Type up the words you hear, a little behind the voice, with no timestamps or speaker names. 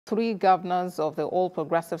Three governors of the All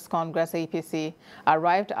Progressives Congress APC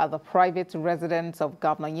arrived at the private residence of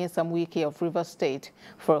Governor Nyesom Wike of Rivers State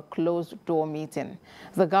for a closed-door meeting.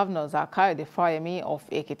 The governors are Kayode Fayemi of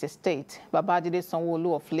Ekiti State, Babajide Sanwo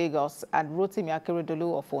Olu of Lagos, and Rotimi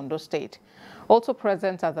Akeredolu of Ondo State. Also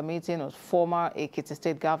present at the meeting was former Ekiti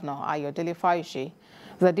State Governor Ayodele Fayose.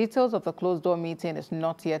 The details of the closed-door meeting is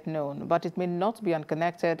not yet known, but it may not be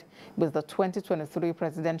unconnected with the 2023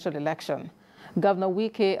 presidential election. Governor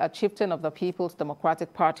Wike, a chieftain of the People's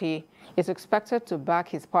Democratic Party, is expected to back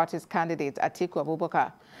his party's candidate, Atiku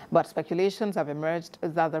Abubakar. But speculations have emerged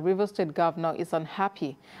that the Rivers State governor is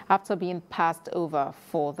unhappy after being passed over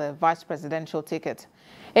for the vice presidential ticket.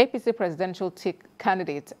 APC presidential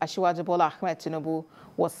candidate Asiwaju Bola Ahmed Tinubu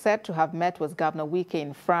was said to have met with Governor Wike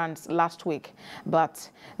in France last week, but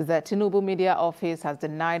the Tinubu media office has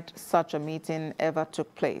denied such a meeting ever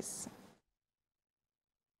took place.